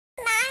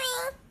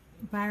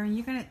Byron,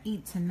 you're gonna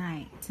eat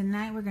tonight.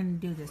 Tonight we're gonna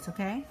do this,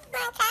 okay?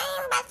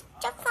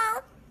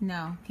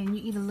 No. Can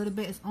you eat a little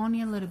bit? It's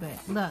only a little bit.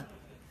 Look,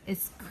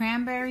 it's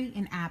cranberry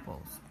and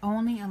apples.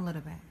 Only a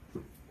little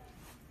bit.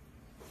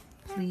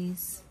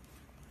 Please.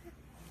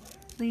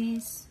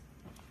 Please.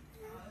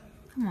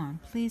 Come on,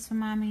 please for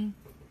mommy.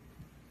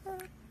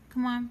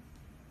 Come on.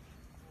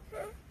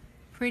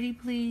 Pretty,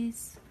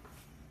 please.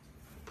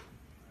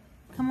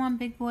 Come on,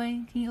 big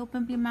boy. Can you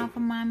open up your mouth for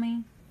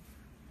mommy?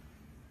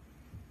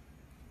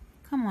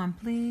 Come on,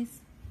 please.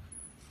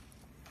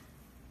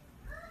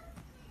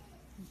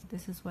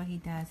 This is what he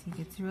does. He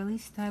gets really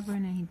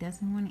stubborn and he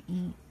doesn't want to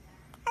eat.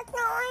 I don't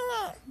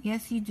want it.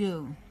 Yes, you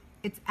do.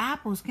 It's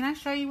apples. Can I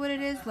show you what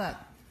it is? Look.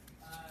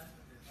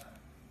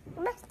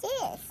 What's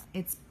this?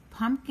 It's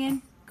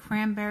pumpkin,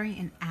 cranberry,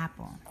 and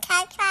apple.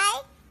 Can I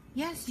try?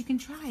 Yes, you can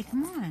try.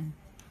 Come on.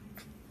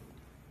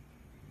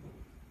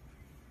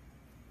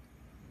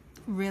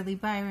 Really,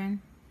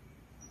 Byron?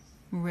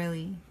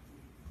 Really?